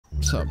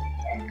What's up?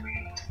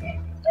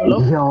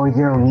 Hello? Yo,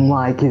 your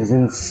mic is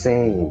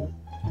insane.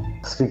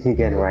 Speak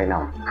again right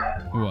now.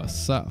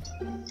 What's up?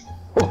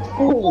 What?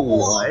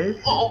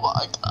 Oh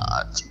my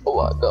gosh. Oh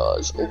my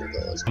gosh. Oh my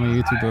gosh. I'm a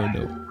YouTuber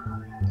though.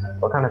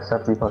 What kind of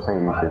stuff do you post on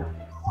YouTube?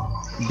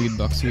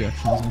 Beatbox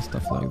reactions and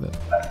stuff like that.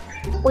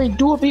 Wait,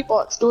 do a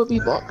beatbox. Do a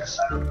beatbox.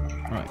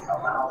 Right.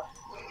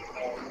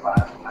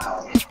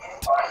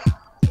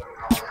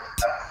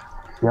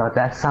 Yo,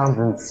 that sounds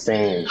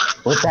insane.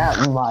 With that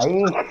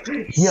mic?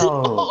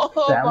 Yo,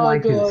 that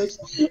mic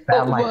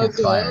is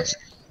fire.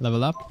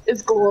 Level up?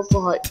 It's going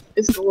fine.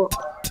 It's going.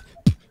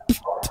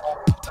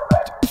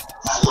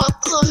 What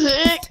the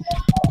heck?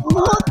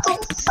 What the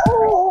fuck?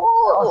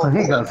 Oh, so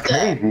he goes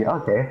crazy.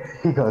 Okay,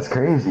 he goes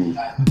crazy.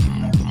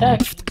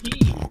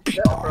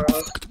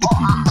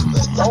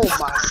 Oh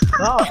my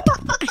god.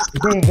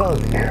 He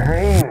goes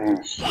crazy.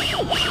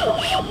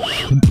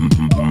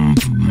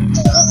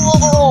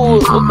 Oh,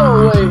 no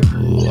way.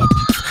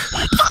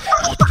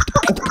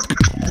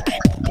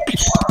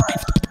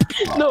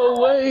 No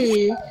way.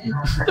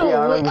 No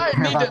way.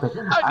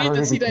 I need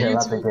to see that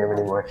YouTube. The game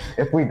anymore.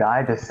 If we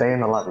die, just stay in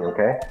the lobby,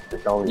 okay?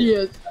 Just don't leave.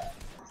 Yes.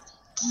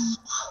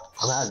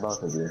 I'm at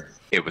both of you.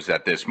 It was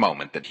at this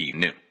moment that he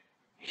knew.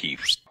 He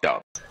f***ed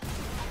up.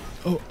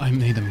 Oh, I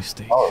made a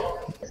mistake.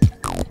 Oh.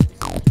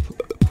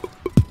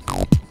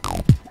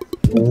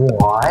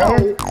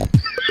 What?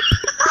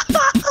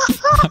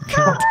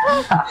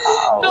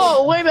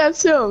 No way,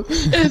 that's him.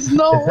 It's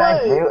no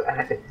way.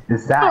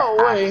 Is that no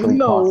way.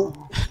 No.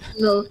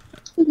 Possible?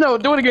 No,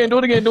 do it again. Do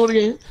it again. Do it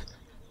again.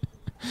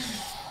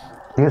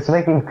 He was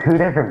making two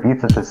different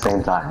beats at the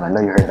same time. I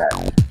know you heard that.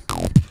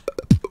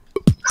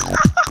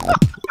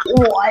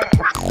 What?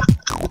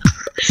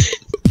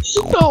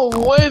 No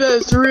way,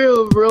 that's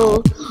real,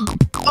 bro.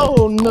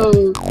 Oh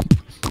no.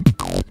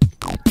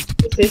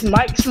 If his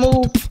mic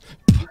smooth,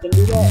 you can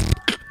do that.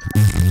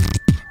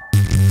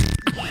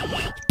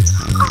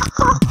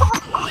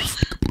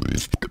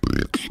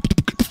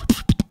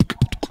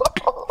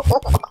 Oh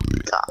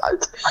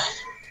god.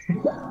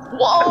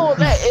 Whoa,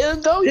 that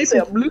is though. He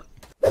said blue.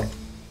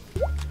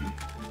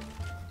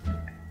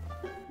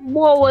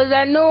 What was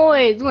that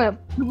noise? It went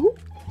bloop.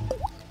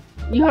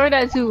 You heard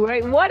that too,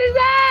 right? What is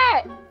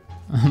that?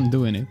 I'm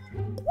doing it.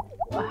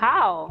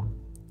 How?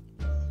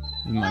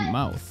 In my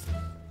mouth.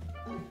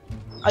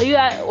 Are you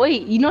at?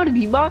 Wait, you know how to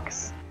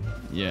beatbox?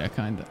 Yeah,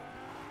 kinda.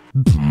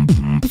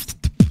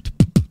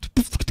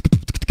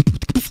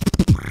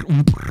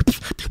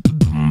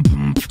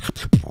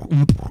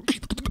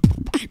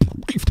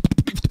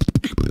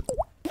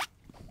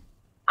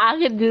 I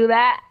could do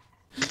that.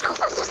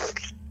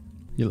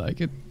 You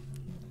like it?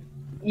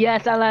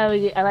 Yes, I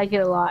like it. I like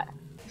it a lot.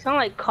 You sound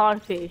like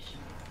Codfish.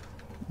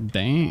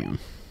 Damn.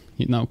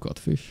 He now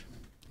Codfish.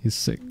 He's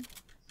sick.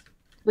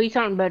 But you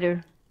sound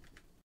better.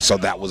 So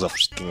that was a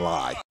f***ing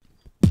lie.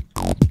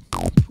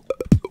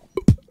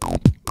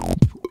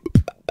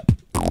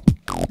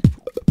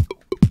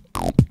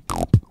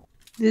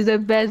 This is the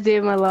best day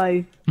of my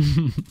life.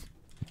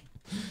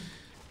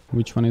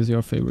 Which one is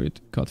your favorite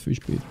Codfish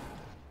beat?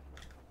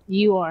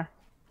 You are.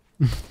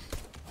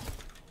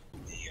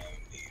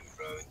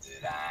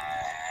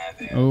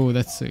 Oh,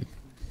 that's sick.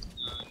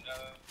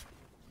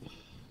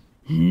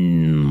 I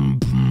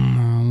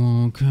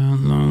walk a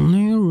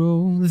lonely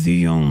road,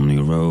 the only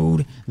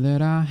road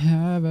that I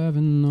have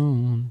ever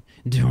known.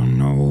 Don't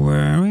know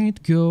where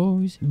it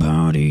goes,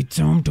 but it's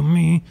home to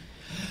me,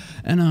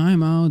 and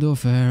I'm out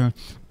of air.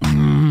 What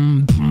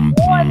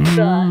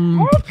the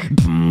heck?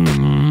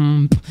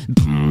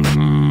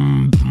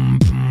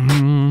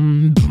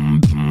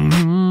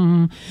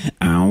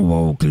 I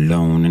walk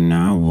alone and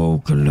I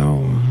walk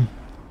alone.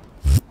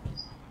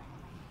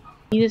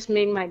 You just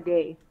made my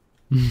day.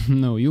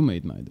 No, you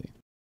made my day.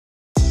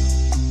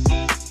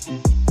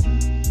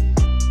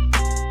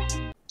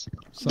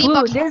 So,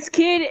 Dude, this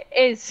kid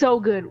is so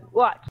good.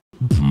 Watch.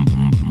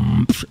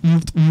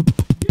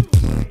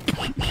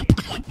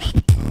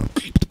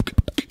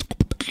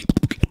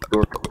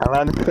 I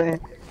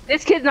understand.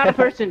 This kid's not a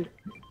person.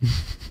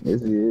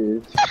 This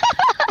is.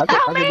 I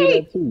can do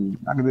that too.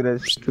 I can do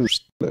that too.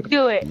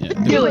 Do it. yeah,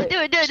 Do it.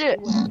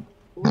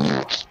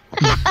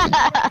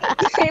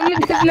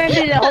 This man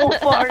did a whole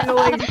fart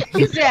noise.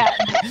 Who's that?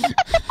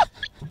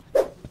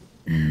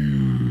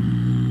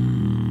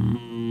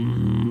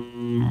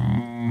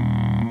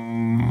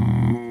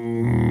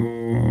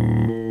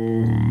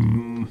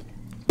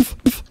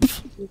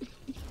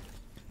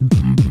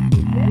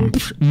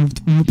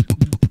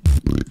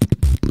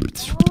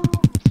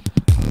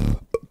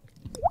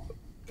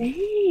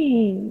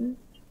 Dang.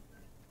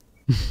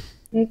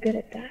 You're good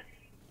at that.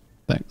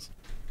 Thanks.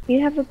 Do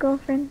you have a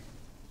girlfriend?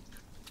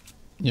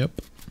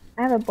 Yep.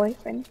 I have a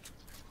boyfriend.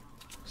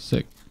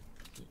 Sick.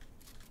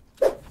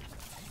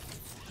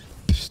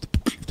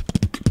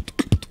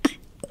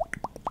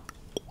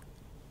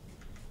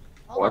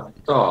 What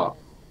the? Oh,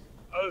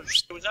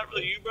 was that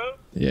really you, bro?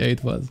 Yeah,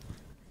 it was.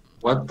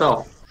 What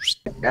the?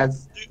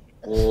 That's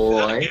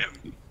boy.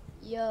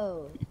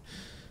 Yo.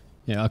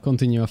 Yeah, I'll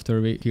continue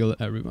after we kill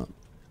everyone.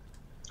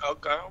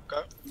 Okay,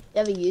 okay. You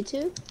have a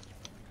YouTube?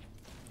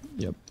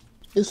 Yep.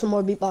 Do some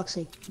more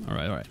beatboxing. All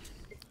right, all right.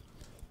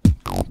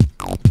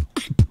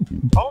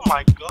 Oh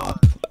my god.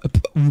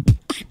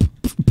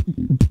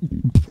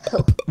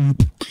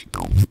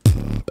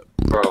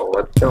 Bro,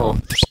 what the?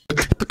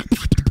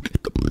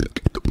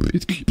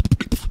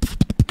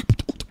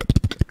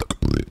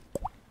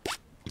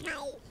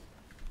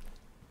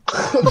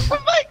 Oh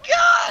my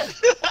god!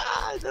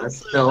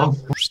 That's no.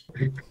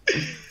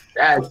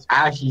 That's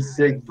actually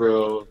sick,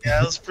 bro. Yeah,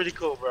 that was pretty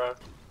cool, bro.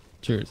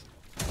 Cheers.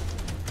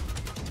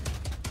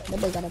 That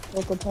boy got a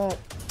poker pump.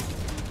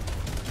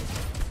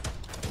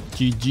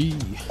 GG.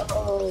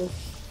 Oh.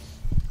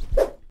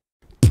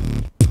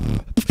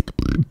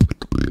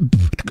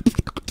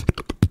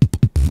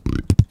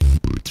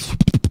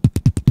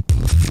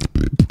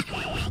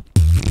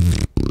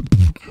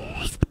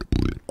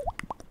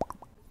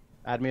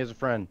 Add me as a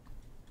friend.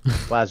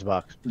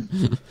 Flashbox.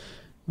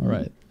 All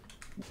right.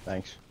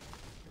 Thanks.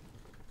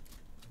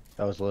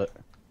 That was lit.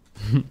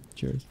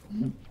 Cheers.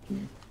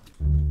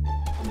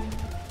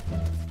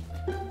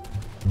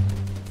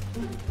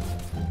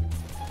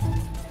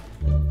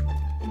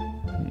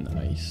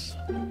 Nice.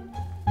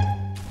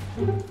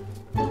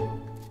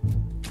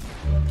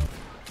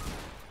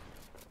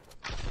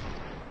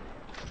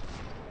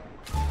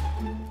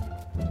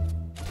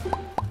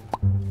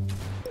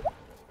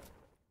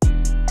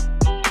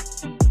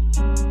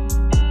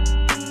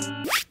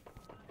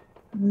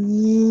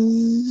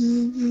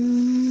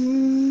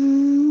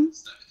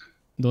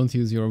 Don't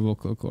use your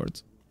vocal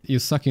cords. You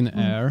suck in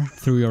air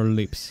through your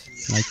lips.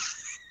 Like,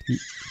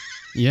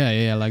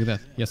 yeah, like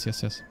that. Yes.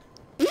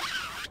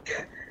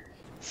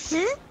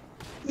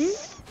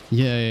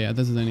 Yeah,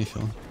 that's the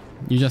initial.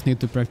 You just need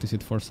to practice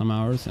it for some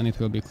hours and it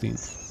will be clean.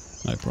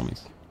 I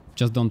promise.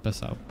 Just don't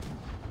pass out.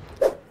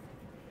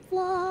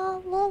 La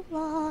la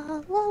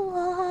la la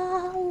la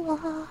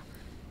la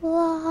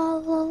la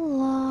la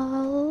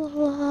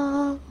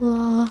la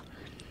la.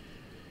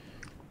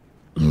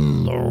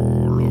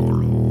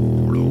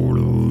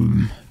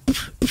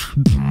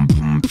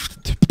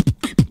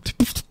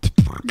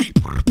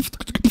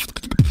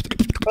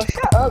 Bro,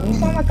 shut up. You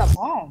sound like a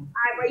mom.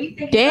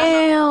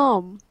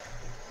 Damn!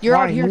 You're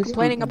out Why, here you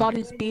complaining stupid. about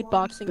his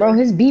beatboxing. Bro,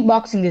 his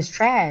beatboxing is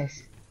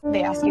trash.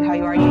 They ask you how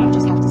you are, you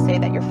just have to say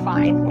that you're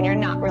fine when you're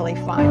not really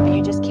fine, but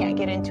you just can't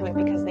get into it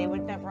because they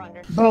would never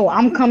understand. Bro,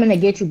 I'm coming to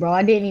get you, bro.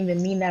 I didn't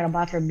even mean that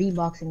about your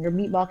beatboxing. Your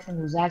beatboxing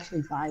was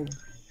actually fire.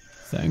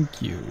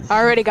 Thank you. I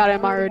already got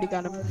him. Are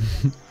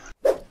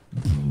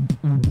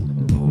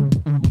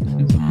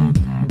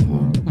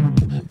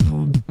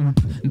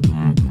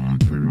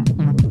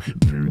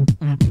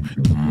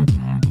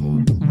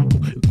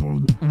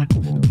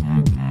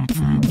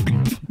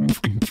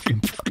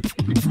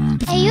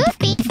you a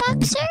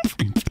beatboxer?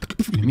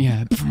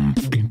 Yeah.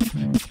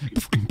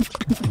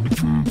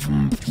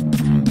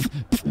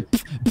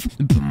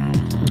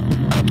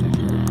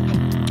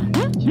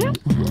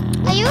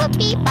 Are you a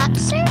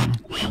beatboxer?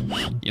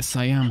 Yes,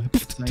 I am.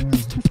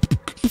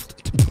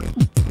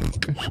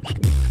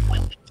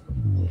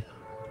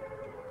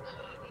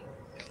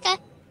 Okay.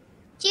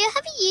 Do you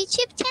have a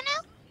YouTube channel?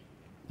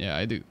 Yeah,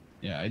 I do.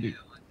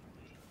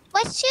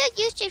 What's your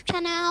YouTube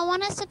channel? I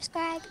want to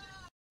subscribe.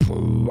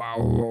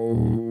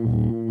 Wow.